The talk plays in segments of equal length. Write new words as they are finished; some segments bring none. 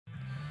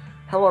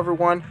Hello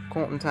everyone,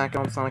 Colton Tack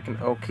on Sonic and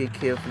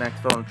OKK for next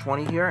Phone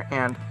 20 here,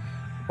 and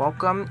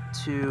welcome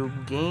to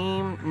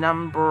game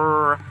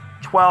number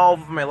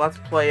 12 of my Let's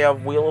Play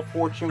of Wheel of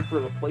Fortune for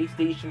the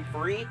PlayStation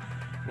 3.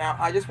 Now,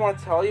 I just want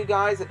to tell you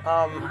guys that,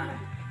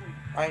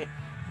 I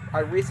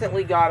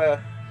recently got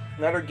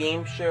another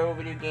game show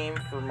video game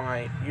for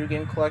my video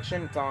game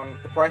collection. It's on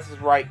The Price is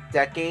Right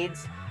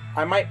Decades.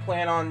 I might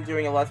plan on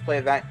doing a Let's Play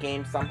of that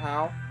game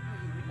somehow.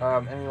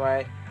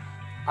 Anyway,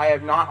 I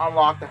have not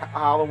unlocked the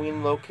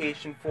Halloween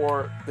location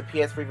for the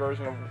PS3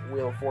 version of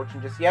Wheel of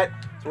Fortune just yet,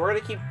 so we're going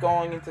to keep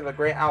going into the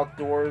Great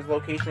Outdoors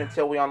location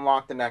until we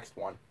unlock the next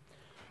one.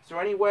 So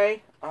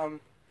anyway,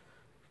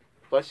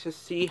 let's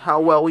just see how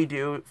well we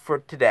do for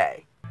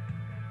today.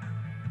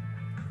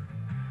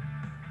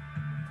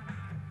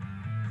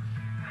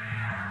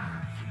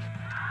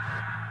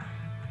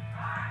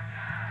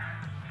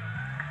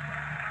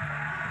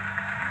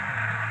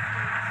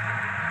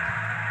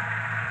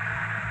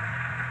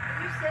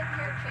 Sit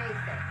here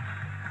chasing.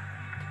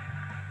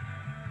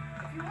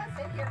 If you want to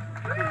sit here.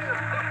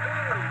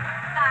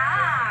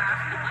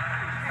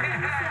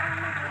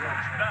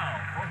 Now,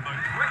 from the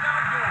Great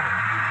Outdoors,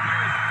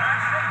 here's Pat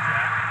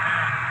Sajak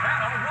and Pat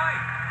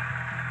White.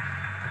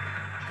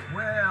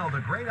 Well,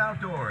 the Great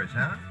Outdoors,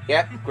 huh?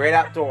 Yep, Great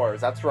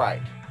Outdoors, that's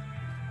right.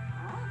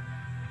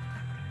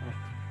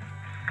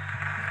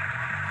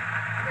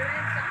 They're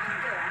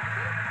inside there,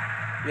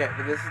 aren't Yeah,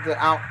 but this is the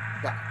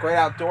Great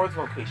Outdoors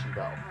location,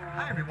 though.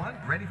 Hi, everyone.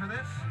 Ready for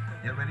this?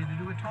 Get ready to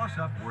do a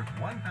toss-up worth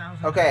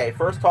 $1,000. Okay,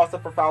 first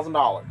toss-up for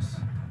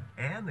 $1,000.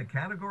 And the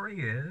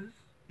category is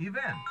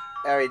event.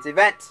 Alright, it's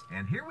event.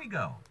 And here we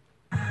go.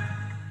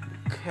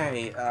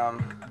 Okay,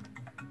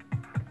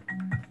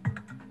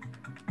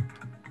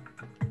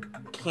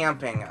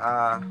 camping,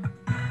 Player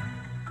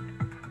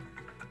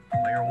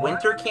one.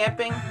 winter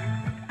camping?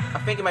 I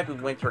think it might be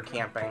winter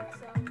camping.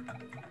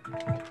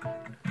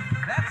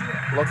 That's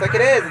it. Looks like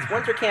it is, it's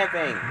winter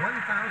camping.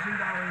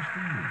 $1,000 for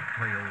you,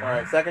 player one.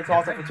 Alright, second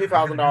toss-up for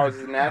 $2,000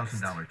 is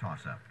next. $1,000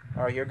 toss-up.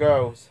 Alright, here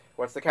goes.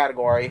 What's the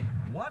category?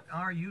 What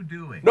are you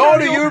doing?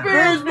 None of your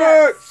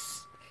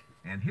business!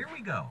 And here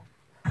we go.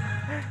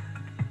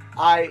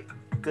 I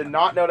did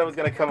not know that was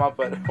going to come up,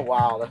 but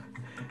wow.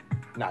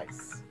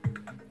 Nice.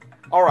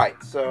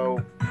 Alright,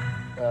 so...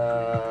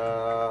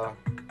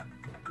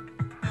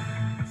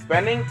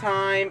 spending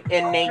time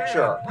in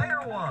nature. Okay,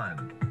 player one.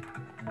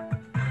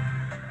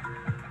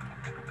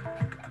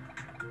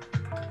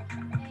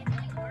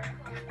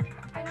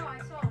 I know, I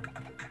saw. And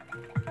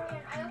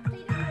I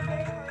updated my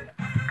record.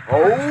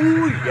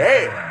 Oh,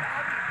 yeah!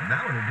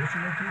 Now an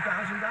additional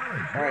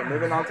 $2,000. Alright,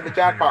 moving on to the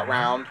jackpot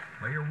round.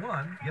 Player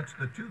one gets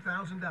the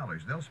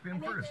 $2,000. They'll spin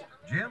first.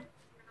 Jim?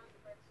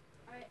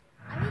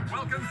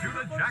 Welcome to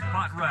the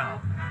jackpot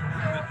round.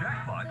 For the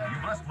jackpot, you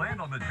must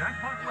land on the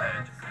jackpot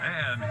ledge.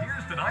 And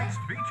here's tonight's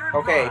featured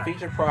Okay, prize.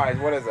 featured prize,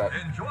 what is it?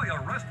 Enjoy a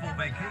restful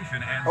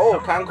vacation and Oh,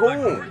 soak up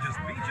Cancun. the gorgeous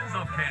beaches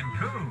of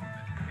Cancun.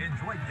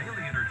 Enjoy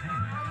daily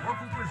entertainment,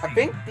 local cuisine. I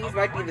think these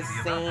might be the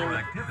same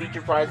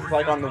feature prizes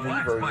like on the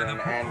Wii version,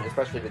 and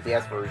especially the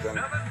DS version.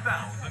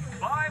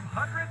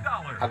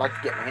 $7,500. I'd like to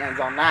get my hands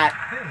on that.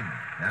 Thing.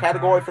 That's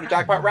Category how for the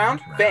jackpot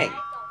round? Thing.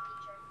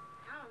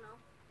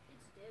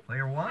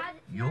 Player one,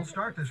 you'll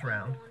start this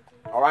round.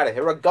 Alright,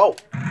 here we go.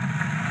 Come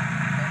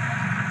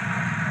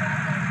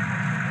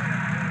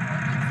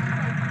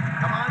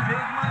on, big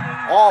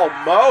money.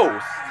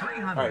 Almost.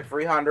 300. Alright,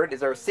 300. Is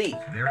there a C?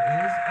 There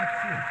is a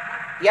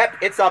Yep,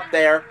 it's up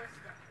there.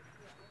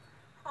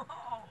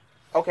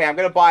 Okay, I'm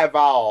gonna buy a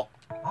vowel.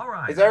 Q. All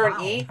right. Is there an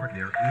vowel E? There is.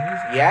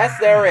 an Yes, E.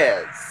 there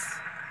is.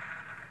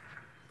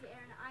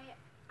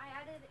 I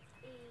added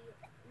a.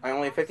 I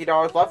only have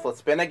 $50 left. Let's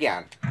spin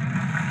again.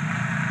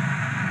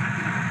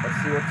 Let's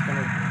see what's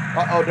gonna...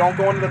 Uh-oh, don't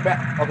go into the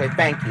back. Okay,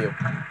 thank you.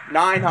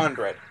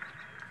 900.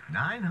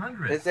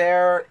 900. Is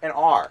there an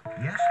R?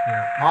 Yes,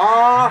 there is.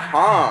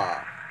 Uh-huh.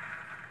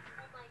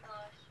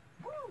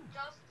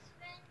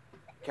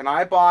 Can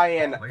I buy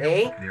an Player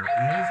A? one, there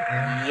is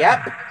an Yep.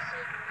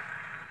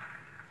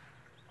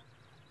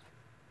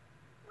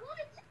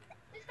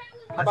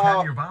 How Let's have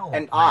about your vowel.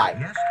 an player. I?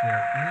 Yes,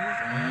 there is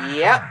an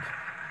Yep. I.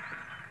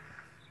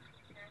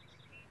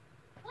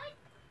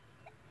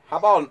 How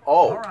about an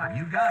All O? right,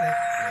 you got it.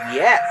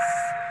 Yes.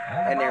 All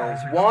the And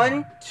there's vowels are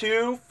gone. 1,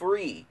 2,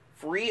 3.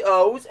 3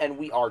 O's, and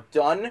we are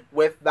done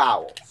with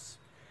vowels.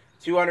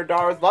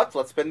 $200 left.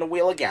 Let's spin the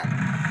wheel again.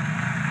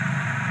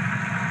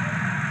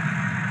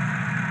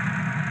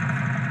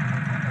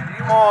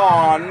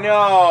 Oh,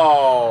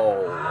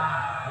 no.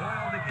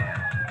 Foiled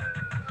again.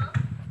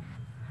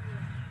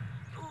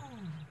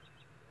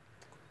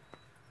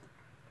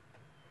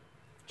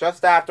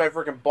 Just after I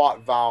freaking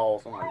bought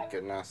vowels. Oh, my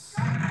goodness.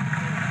 You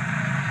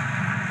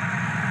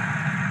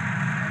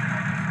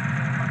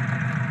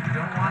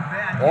don't want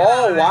that.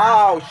 Oh,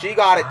 wow. She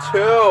got it, too.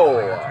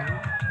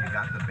 You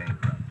got the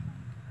bankrupt.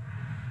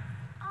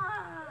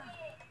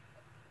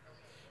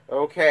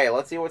 Okay,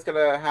 let's see what's going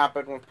to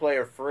happen with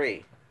player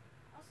 3.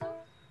 Also,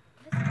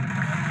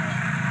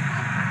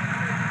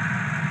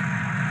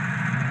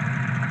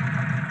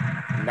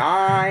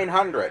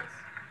 900.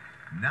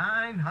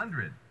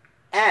 900.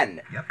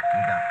 N. Yep,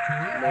 we got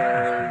 2.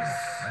 There's...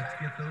 Let's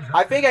get those up.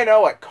 I think I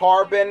know it.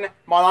 Carbon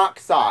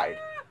monoxide.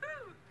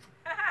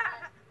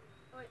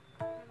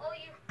 Oh,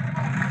 you.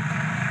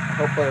 I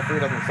hope player 3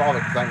 doesn't solve it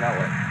because I know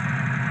it.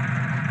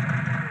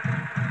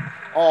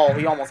 Oh,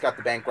 he almost got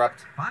the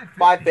bankrupt.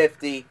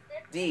 550.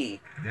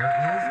 D. There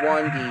is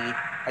 1D.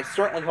 I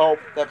certainly hope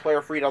that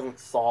player 3 doesn't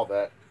solve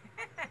it.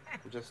 I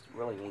just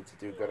really need to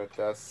do good at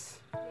this.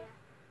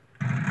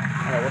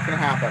 Alright, what's gonna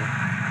happen?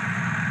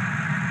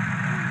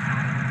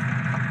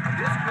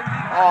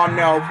 Oh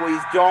no,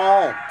 please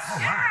don't!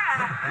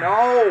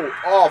 No!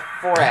 Oh,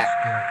 frick.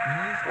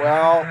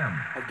 Well,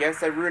 I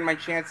guess I ruined my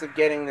chance of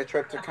getting the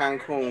trip to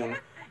Cancun.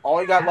 All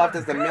we got left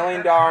is the $1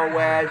 million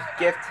wedge,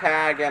 gift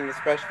tag, and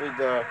especially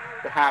the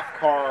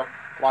half-car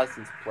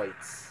license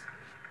plates.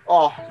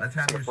 Oh, let's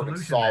have your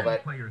solution solve then,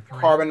 it. player 3.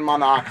 Carbon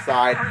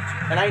monoxide.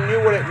 And I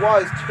knew what it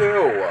was,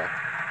 too.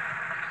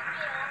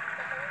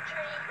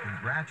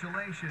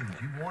 Congratulations,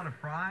 you won a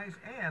prize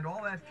and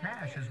all that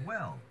cash as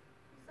well.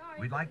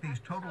 We'd like these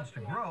totals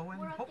to grow,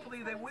 and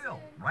hopefully they will,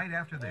 right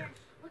after this.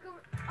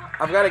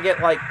 I've got to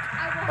get, like,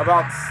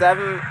 about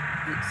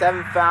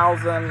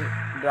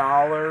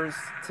 $7,000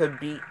 to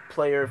beat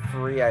player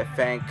 3, I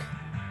think.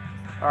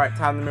 Alright,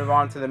 time to move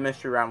on to the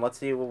mystery round. Let's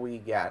see what we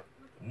get.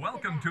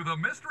 Welcome to the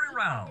mystery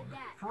round.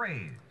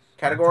 Phrase.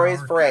 Category is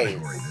That's our phrase.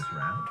 category this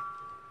round.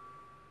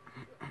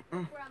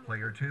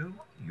 Player 2,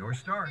 your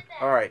start.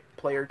 Alright,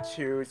 player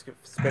 2 is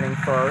spinning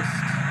first.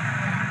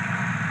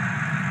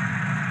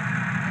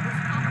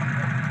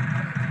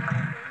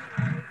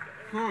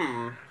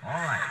 Alright,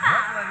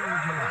 what letter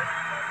would you like?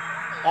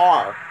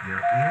 R. There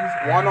is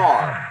One a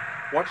R.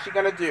 What's she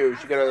gonna do?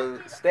 She gonna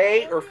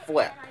stay or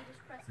flip?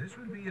 This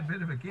would be a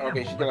bit of a gamble.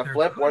 Okay, she's but gonna there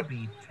flip. could What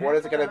be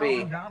is it gonna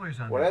be? $10,000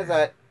 under What is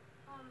there. it?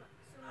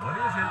 What is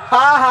it?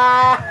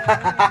 Ha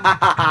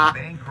ha!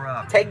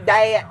 Bankrupt. Take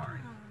that! Sorry.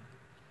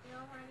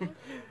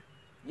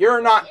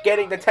 You're not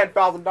getting the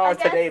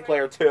 $10,000 today,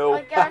 player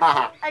 2.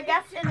 I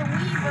guess in the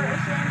Wii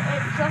version,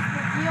 it just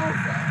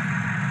reveals it.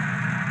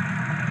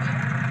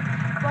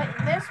 But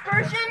in this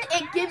version,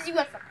 it gives you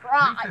a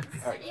surprise.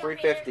 Alright,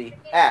 350.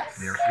 S.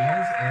 There is an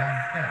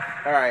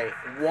F. Alright,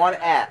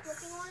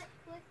 1S.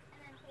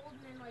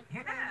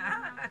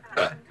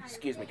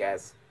 Excuse me,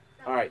 guys.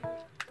 Alright.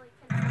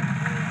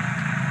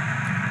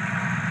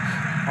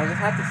 I'll just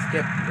have to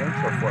skip the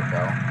intro for it,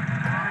 though.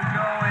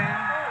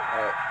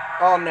 Alright.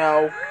 Oh,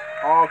 no.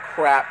 Oh,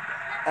 crap.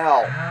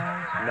 L.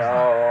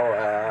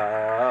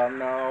 No,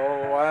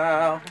 no,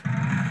 L.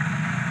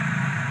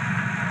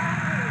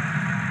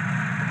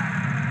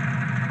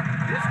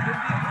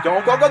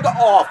 Don't go.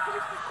 Oh,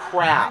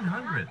 crap.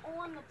 900.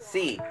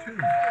 C. 2 of them.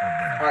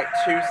 Alright,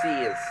 2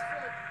 C's.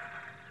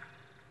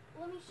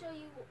 Let me show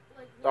you,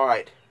 like,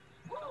 Alright.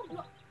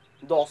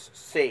 Dos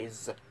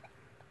C's.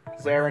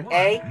 Is there an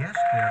A? Yes,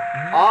 there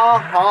is.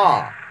 Uh-huh.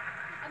 I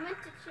meant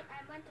to flip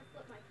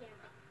my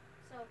camera.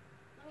 So,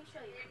 let me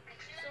show you.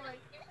 So, like,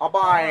 I'll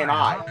buy an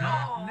I.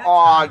 No. Oh,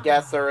 I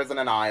guess there isn't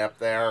an I up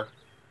there.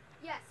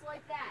 yes,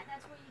 like that.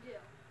 That's what you do.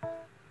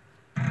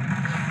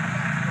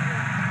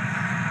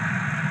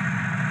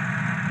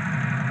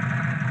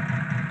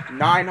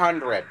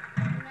 900.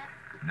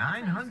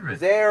 900. Is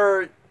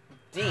there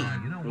D? You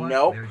know what?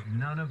 Nope. There's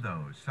none of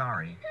those.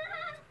 Sorry.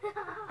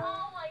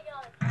 Oh my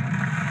god.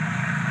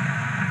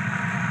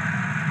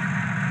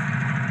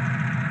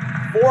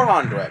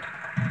 400.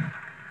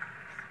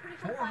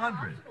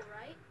 400. Right?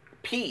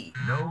 P.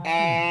 No.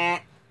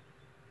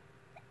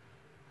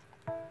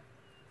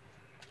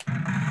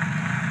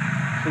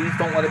 Please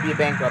don't let it be a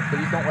bankrupt.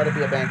 Please don't let it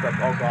be a bankrupt.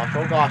 Oh gosh.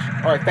 Oh gosh.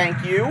 Alright,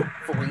 thank you.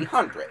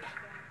 300.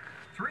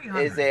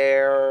 300. Is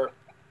there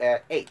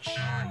H?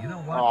 You know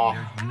what? Oh.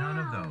 There's none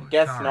of those.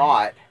 Guess Sorry.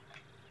 not.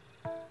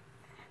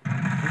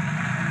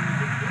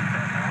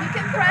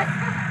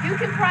 You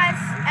can press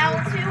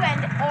L2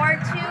 and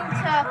R2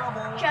 to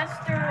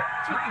gesture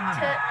to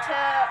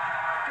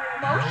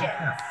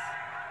motions.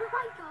 Oh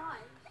my god.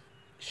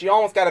 She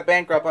almost got a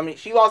bankrupt. I mean,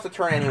 she lost a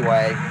turn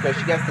anyway because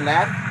she gets an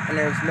F, and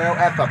there's no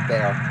F up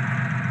there.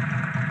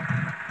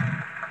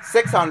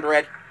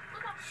 600.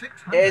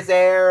 600. Is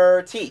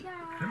there T?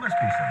 There must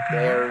be some.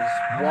 There's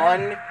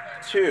 1,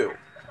 2.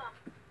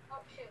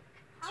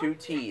 2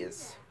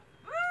 T's.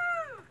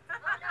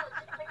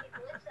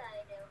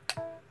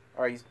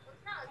 Alright,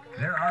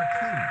 There are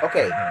 2.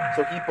 okay, of those.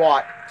 so he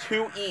bought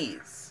 2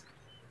 E's.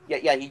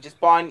 Yeah, he just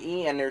bought an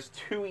E, and there's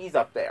 2 E's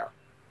up there.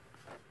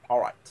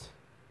 Alright.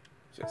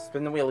 Just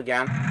spin the wheel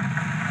again.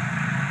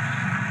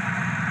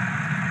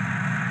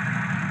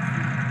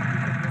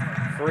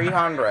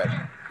 300.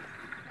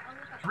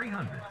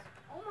 300.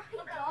 Oh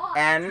my god.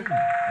 N, 2 of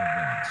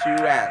them.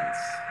 2 N's.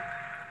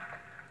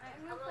 I'm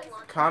gonna play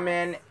some- Come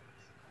in.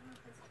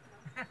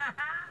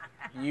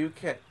 You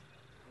can...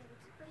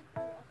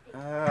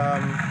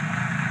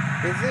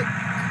 Is it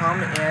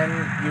come in,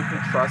 you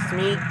can trust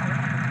me?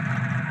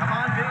 Come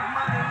on, big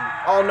money.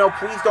 Oh no,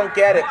 please don't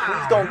get it.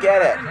 Please don't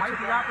get it. Quite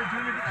the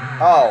opportunity.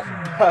 Oh,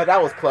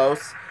 that was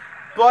close.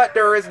 But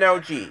there is no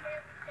G.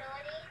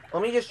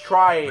 Let me just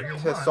try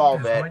to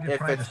solve it.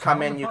 If it's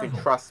come in, you can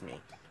trust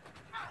me.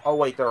 Oh,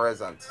 wait, there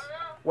isn't.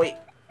 Wait.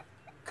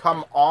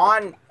 Come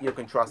on, you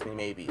can trust me,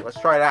 maybe. Let's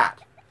try that.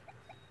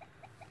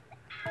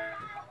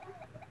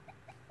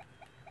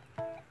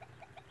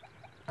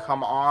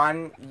 Come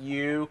on,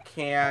 you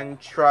can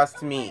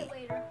trust me.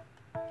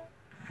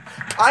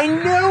 I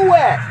knew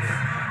it!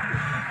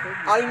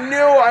 I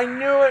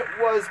knew it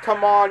was,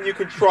 come on, you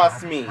can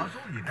trust me. Come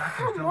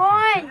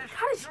on, you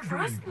gotta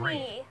trust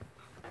me.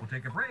 We'll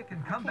take a break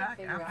and come back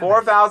after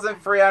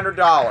 $4,300.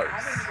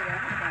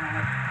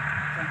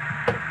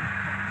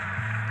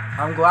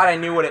 I'm glad I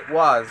knew what it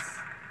was.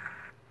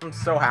 I'm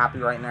so happy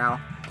right now.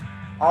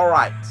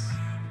 Alright.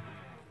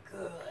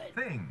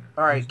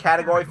 Alright,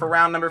 category for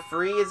round number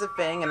 3 is a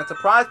thing, and it's a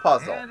prize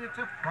puzzle. And it's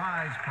a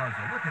prize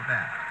puzzle. Look at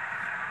that.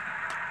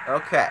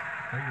 Okay.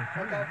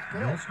 Player 3,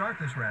 you'll start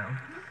this round.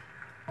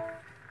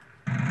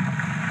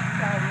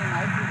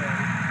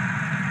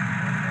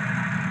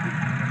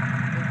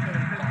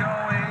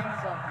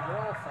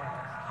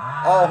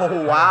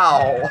 Oh,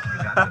 wow.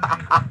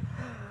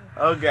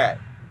 Okay.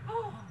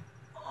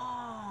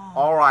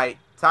 Alright,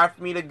 time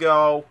for me to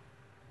go.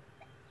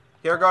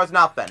 Here goes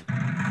nothing.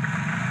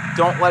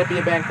 Don't let it be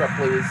a bankrupt,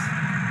 please.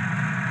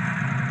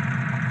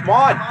 Come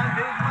on!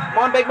 Come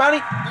on, big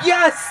money!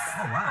 Yes!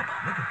 Oh, wow.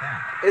 Look at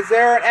that. Is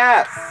there an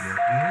S? There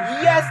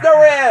is. Yes,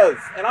 there is!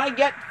 And I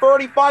get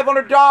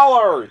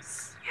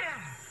 $3,500!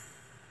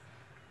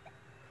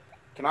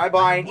 Can I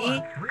buy an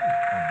E?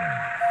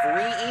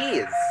 3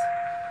 E's.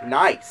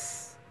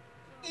 Nice.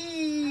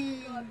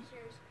 E.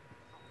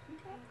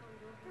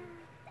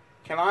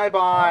 Can I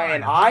buy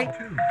an I?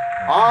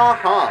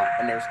 Uh-huh.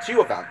 And there's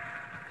 2 of them.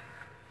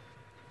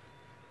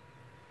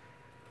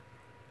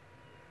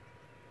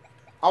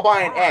 I'll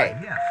buy an A.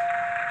 Yes.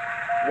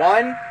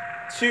 1,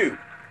 2.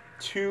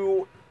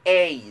 2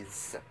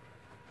 A's.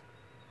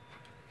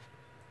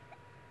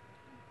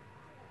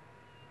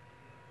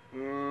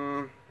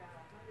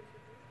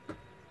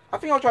 I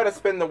think I'll try to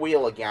spin the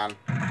wheel again.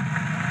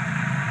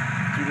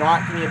 Do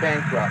not give me a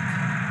bankrupt.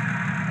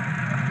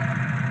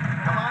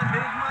 Come on,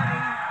 big money.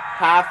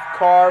 Half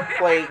car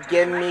plate.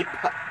 Give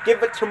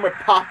it to my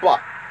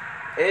papa.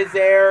 Is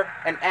there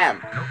an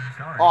M? Nope,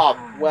 sorry. Oh,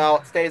 well,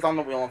 it stays on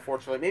the wheel,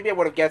 unfortunately. Maybe I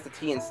would have guessed a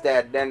T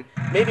instead. Then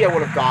maybe I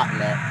would have gotten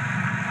it.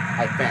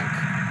 I think.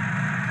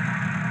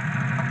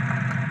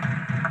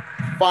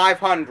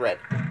 500.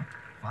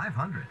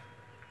 500.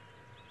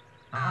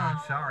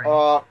 Sorry.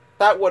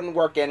 That wouldn't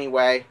work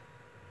anyway.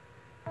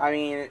 I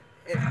mean,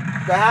 the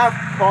half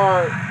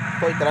car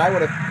plate that I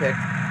would have picked,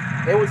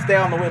 it would stay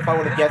on the wheel if I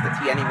would have guessed a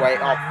T anyway.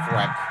 Oh,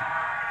 frick.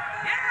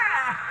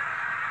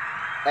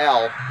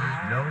 L.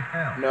 There's no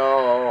L.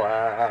 No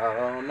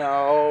L,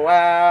 no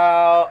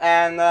L,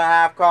 and the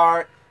half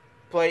car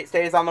plate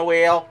stays on the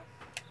wheel.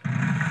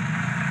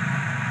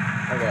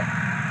 Okay.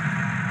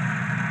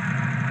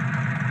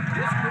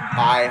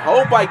 I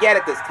hope I get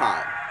it this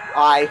time.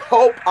 I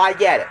hope I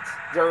get it.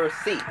 There's a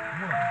C.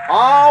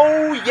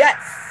 Oh,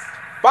 yes!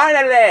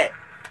 Finally!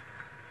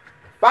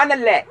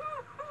 Finally!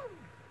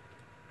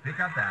 Pick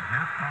up that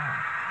half car.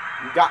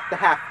 You got the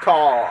half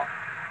car.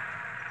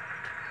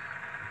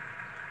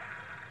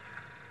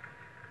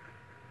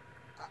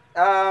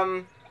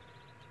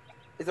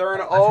 Is there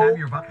an O? There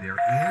is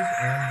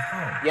an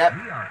O. Yep.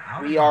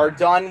 We are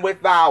done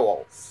with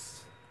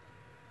vowels.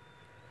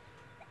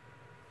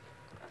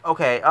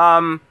 Okay,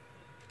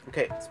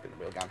 okay, spin the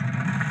wheel again.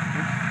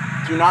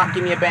 Do not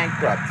give me a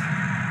bankrupt.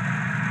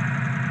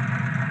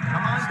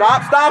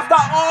 Stop!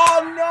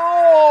 Oh,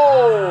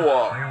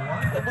 no!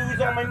 I lose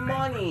all my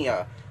money.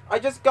 I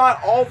just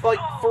got all, like,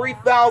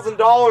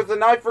 $3,000 and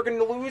now I freaking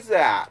lose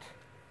that.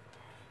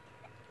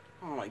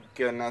 Oh, my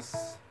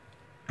goodness.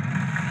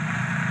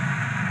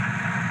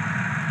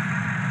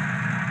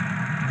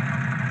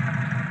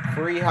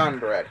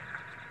 $300.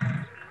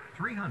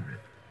 300.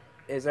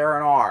 Is there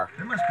an R?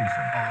 There must be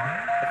some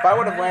R. If I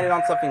would have landed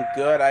on something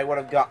good, I would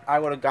have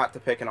got to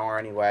pick an R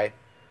anyway.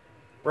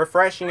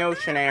 Refreshing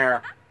ocean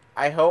air.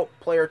 I hope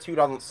player 2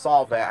 doesn't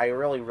solve it. I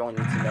really need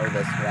to know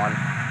this one.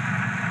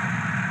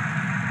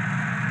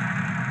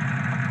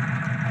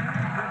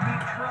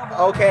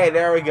 Okay,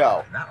 there we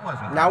go.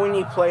 Now we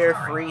need player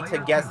 3 to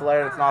guess the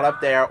letter that's not up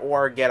there,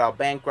 or get a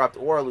bankrupt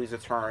or lose a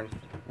turn,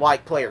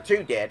 like player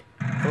 2 did.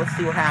 So let's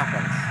see what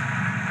happens.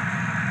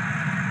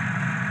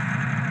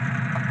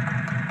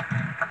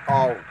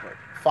 Oh,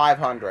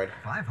 500.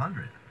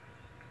 500.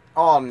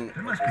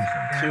 There must be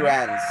some. 2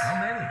 ends. How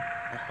many?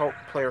 I hope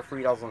player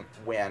 3 doesn't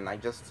win. I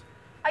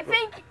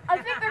think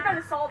they're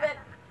gonna solve it.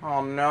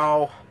 Oh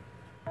no.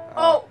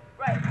 Oh,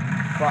 right.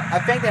 But I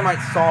think they might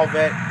solve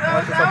it.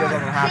 Let's just hope it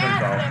doesn't happen They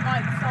though.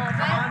 might solve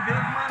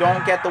it.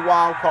 Don't get the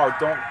wild card.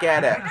 Don't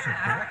get it.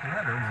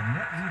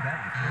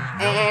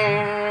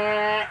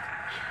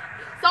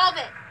 Solve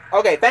it.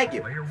 Okay, thank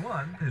you. Player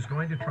 1 is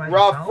going to try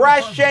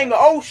Refreshing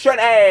ocean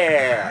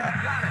air.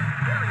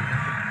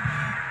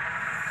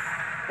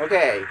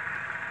 Okay.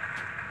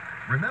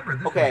 Remember,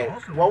 this Okay.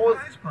 was also What was a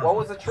prize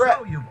puzzle. the trick?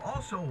 So you've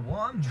also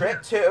won Trick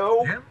this.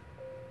 2. Jim?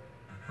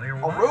 Player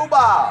one.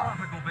 Aruba.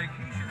 Tropical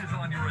vacation is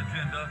on your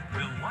agenda.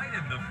 Delight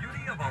in the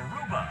beauty of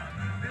Aruba.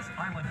 This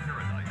island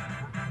paradise is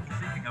for people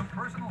seeking a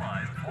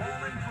personalized,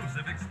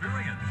 all-inclusive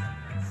experience.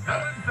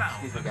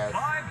 $7,500.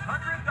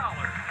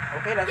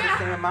 Okay, that's the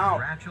same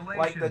amount. Congratulations.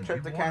 Like the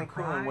trip to You won a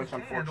Cancun, which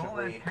prize and all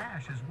unfortunately that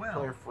cash as well.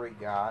 Player Free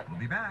got. We'll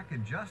be back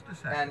in just a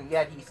second. And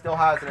yet he still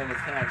has it in his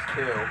hands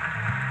too.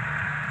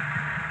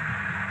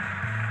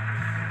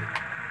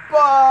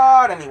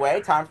 But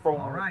anyway, time for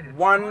All right, it's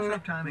one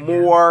toss-up time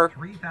again. more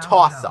 $3,000.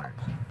 toss-up.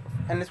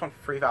 And this one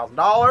for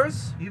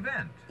 $3,000.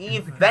 Event.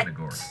 is the Event.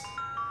 category.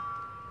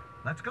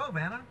 Let's go,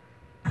 Vanna.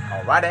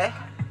 Alrighty.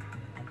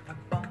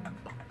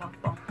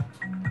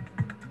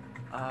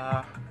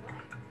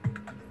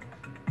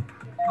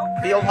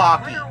 Okay, Field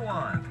hockey. Player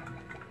one.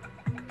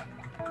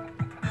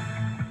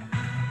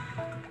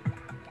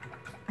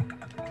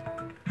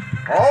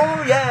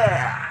 Oh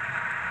yeah!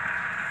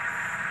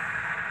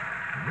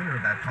 The winner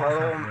of that Total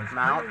toss-up was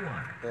amount player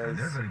one. And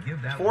they're is going to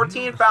give that wheel a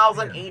spin.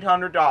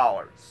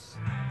 $14,800.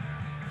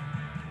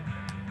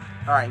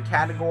 Alright, and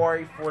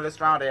category for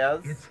this round is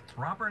It's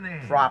proper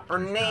name. proper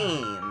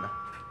name.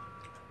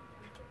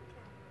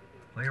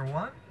 Player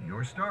one,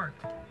 your start.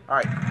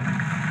 Alright.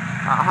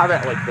 I'll have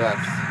it like this.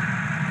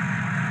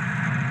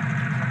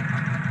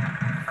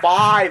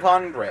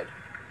 500.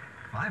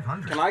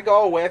 500. Can I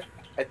go with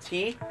a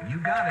T? You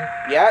got it.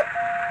 Yep.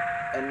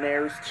 And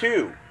there's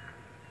 2.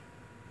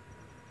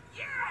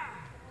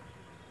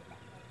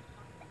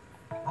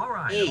 All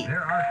right. E.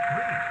 There are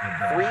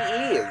 3 of 3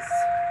 those. E's.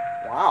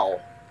 Wow.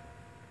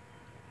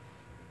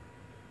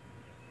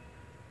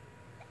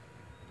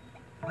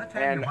 Let's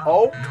have And your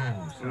O? mouth.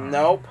 No, sorry.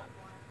 Nope.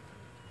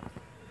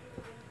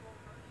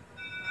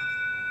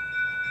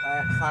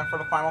 It's time for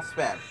the final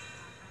spin.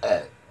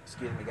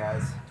 Excuse me,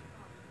 guys.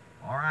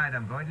 All right,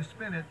 I'm going to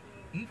spin it.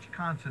 Each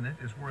consonant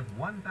is worth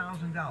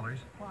 $1,000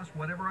 plus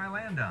whatever I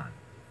land on.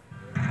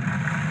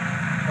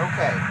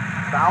 Okay.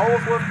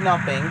 Vowels worth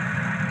nothing.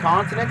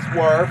 Consonants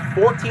worth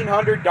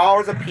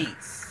 $1,400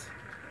 apiece.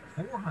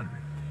 400.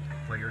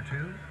 Player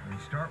two, we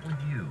start with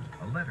you.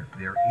 A letter.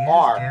 There is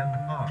R.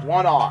 an R.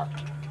 1 R.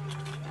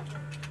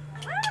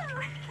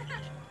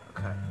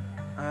 Okay.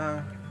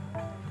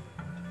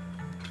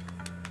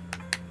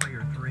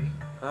 Player three.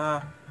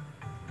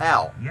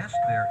 L. Yes,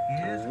 there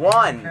is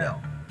 1. an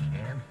L.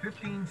 And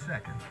 15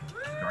 seconds.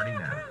 Starting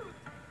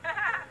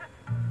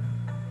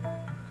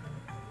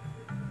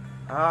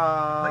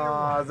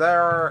now. Is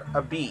there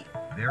a B?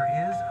 There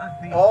is a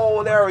B.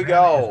 Oh, there we Once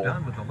Vanna go. is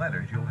done with the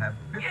letters, you'll have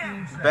 15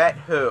 seconds. Bet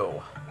who?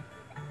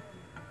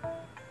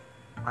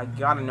 I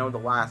gotta know the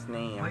last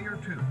name. Player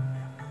two.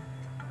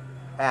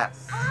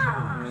 S.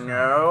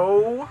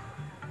 No.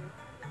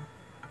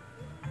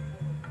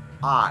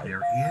 I.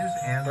 There is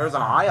an There's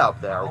an I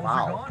up there. Vowels are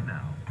Wow. gone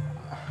now.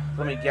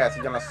 Let me guess.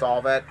 You gonna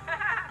solve it?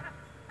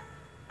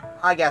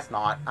 I guess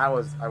not. I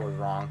was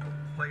wrong.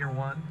 Player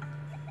one.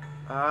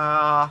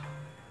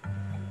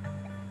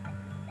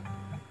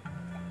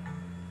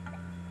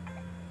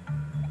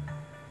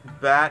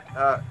 Bet.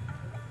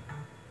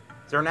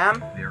 Is there an M?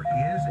 There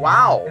is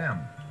Wow. an M.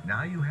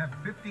 Now you have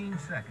 15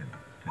 seconds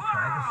to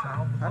try to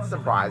solve the That's puzzle.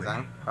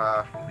 surprising.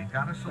 We've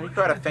got a solution.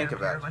 try to think of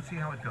here. it. Let's see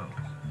how it goes.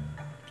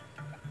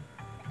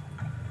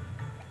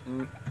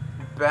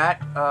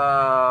 Bet.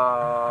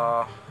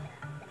 How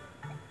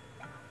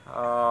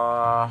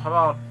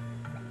about?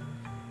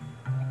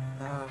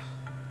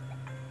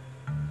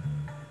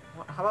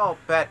 How about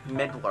Bette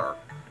Midler?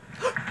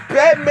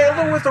 Bette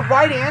Midler was the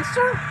right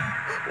answer?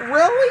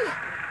 Really?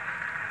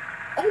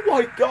 Oh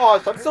my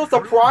gosh, I'm so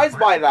surprised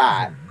by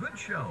that. Good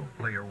show,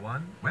 player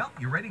one. Well,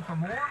 you ready for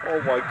more? Oh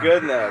my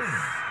goodness.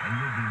 And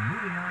you'll be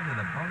moving on to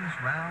the bonus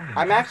round. in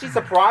I'm just actually a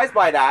minute. surprised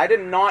by that. I did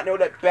not know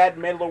that Bette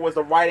Midler was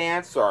the right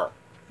answer.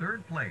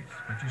 Third place,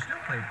 but you still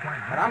played quite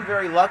well. And I'm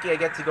very lucky I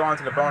get to go on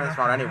to the bonus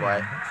round anyway.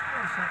 But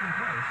still second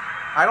place.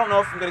 I don't know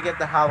if I'm going to get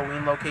the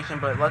Halloween location,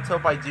 but let's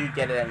hope I do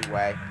get it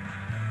anyway.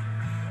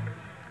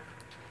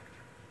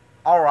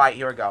 Alright,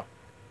 here we go.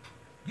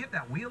 Give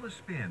that wheel a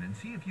spin and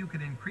see if you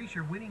can increase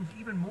your winnings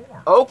even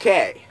more.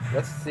 Okay,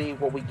 let's see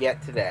what we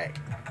get today.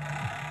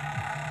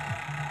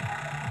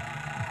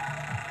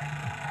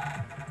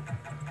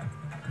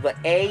 The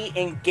A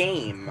in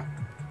game.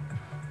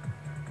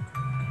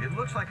 It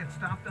looks like it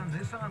stopped on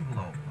this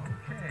envelope.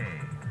 Okay.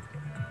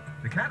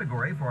 The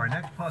category for our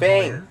next puzzle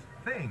Thing. is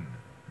Thing.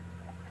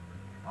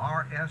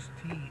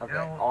 R-S-T-L-N-E. Okay,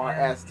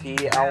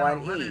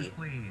 R-S-T-L-N-E. Letters,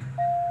 please.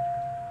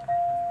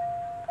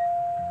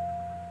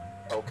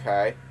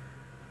 Okay.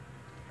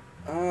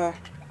 All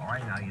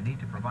right, now you need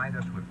to provide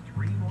us with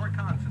 3 more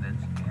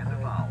consonants and a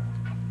vowel.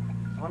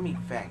 Let me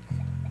think.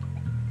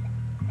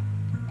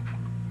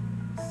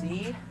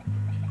 C.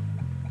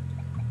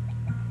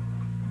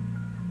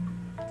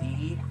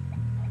 D.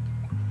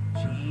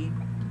 G.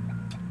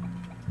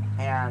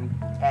 And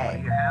What do A.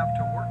 you have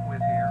to work with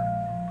here?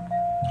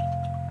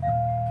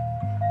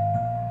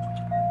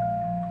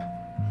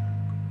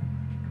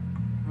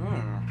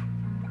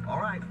 All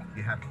right,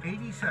 you have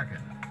 80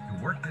 seconds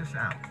to work this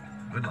out.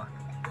 Good luck.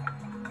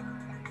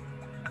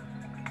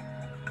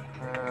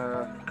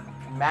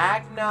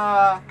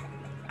 Magna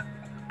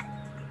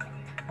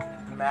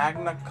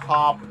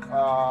Cop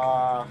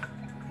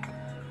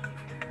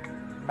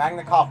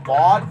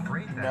Laud?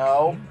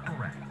 No.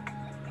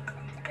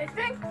 I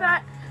think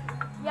that,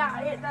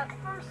 yeah, that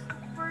first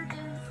word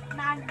is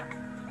Magna.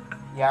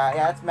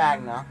 Yeah, it's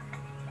Magna.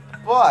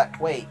 But,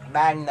 wait,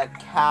 Magna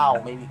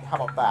Cow, maybe,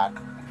 how about that?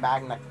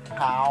 Magna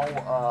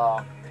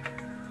Cow,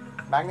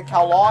 Magna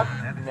Cow Laud?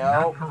 That is No.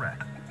 not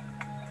correct.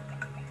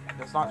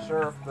 Just not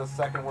sure if the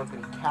second word's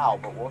gonna be cow,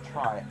 but we'll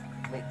try it.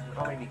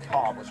 Or maybe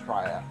cob, let's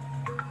try it.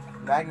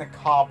 Magna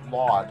Cop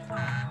Laud.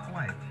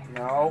 Blank.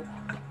 No.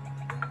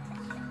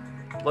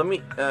 Let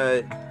me,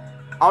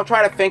 I'll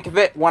try to think of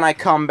it when I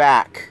come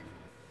back.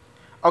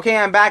 Okay,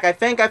 I'm back. I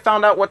think I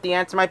found out what the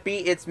answer might be.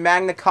 It's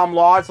Magna Cum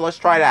Laude, so let's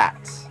try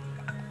that.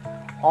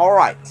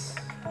 Alright.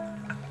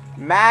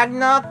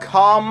 Magna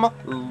Cum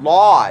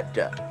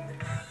Laude.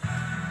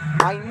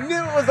 I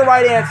knew it was the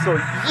right answer.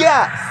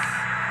 Yes!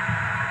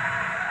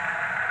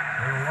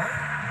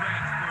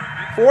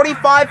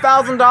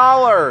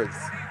 $45,000.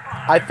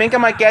 I think I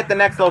might get the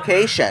next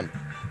location.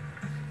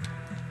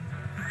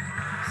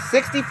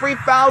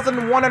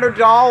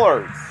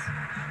 $63,100.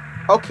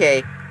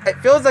 Okay, it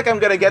feels like I'm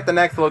gonna get the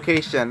next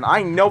location.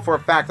 I know for a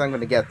fact I'm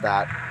gonna get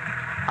that.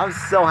 I'm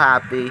so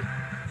happy.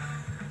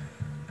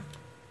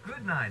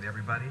 Good night,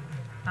 everybody.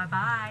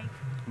 Bye-bye.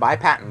 Bye,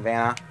 Pat and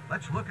Vanna.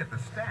 Let's look at the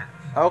stats.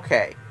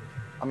 Okay.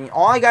 I mean,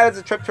 all I got is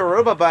a trip to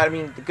Aruba, but I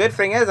mean, the good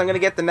thing is I'm gonna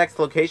get the next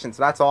location,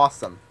 so that's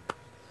awesome.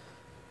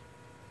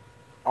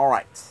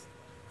 Alright.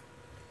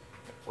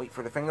 Wait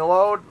for the thing to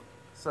load.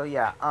 So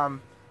yeah,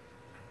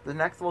 the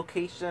next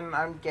location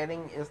I'm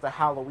getting is the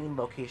Halloween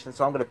location,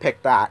 so I'm gonna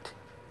pick that.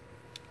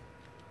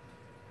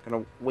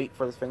 Gonna wait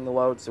for this thing to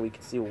load so we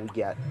can see what we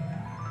get.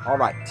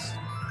 Alright.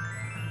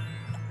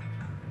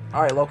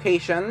 Alright,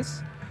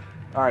 locations.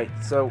 Alright,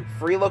 so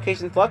 3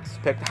 locations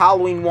left. Pick the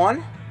Halloween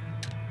one.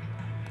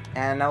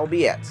 And that'll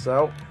be it.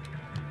 So,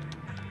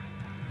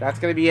 that's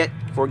gonna be it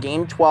for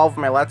Game 12 of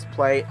my Let's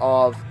Play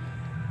of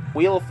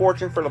Wheel of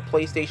Fortune for the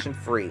PlayStation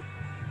 3.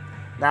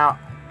 Now,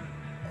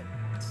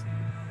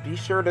 be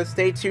sure to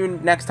stay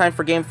tuned next time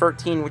for Game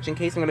 13, which in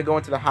case I'm going to go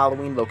into the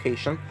Halloween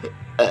location.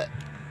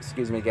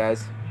 Excuse me,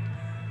 guys.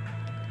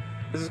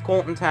 This is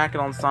Colton Tackett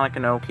on Sonic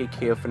and OK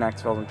KO for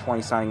Next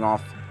 2020 signing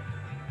off.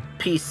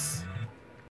 Peace.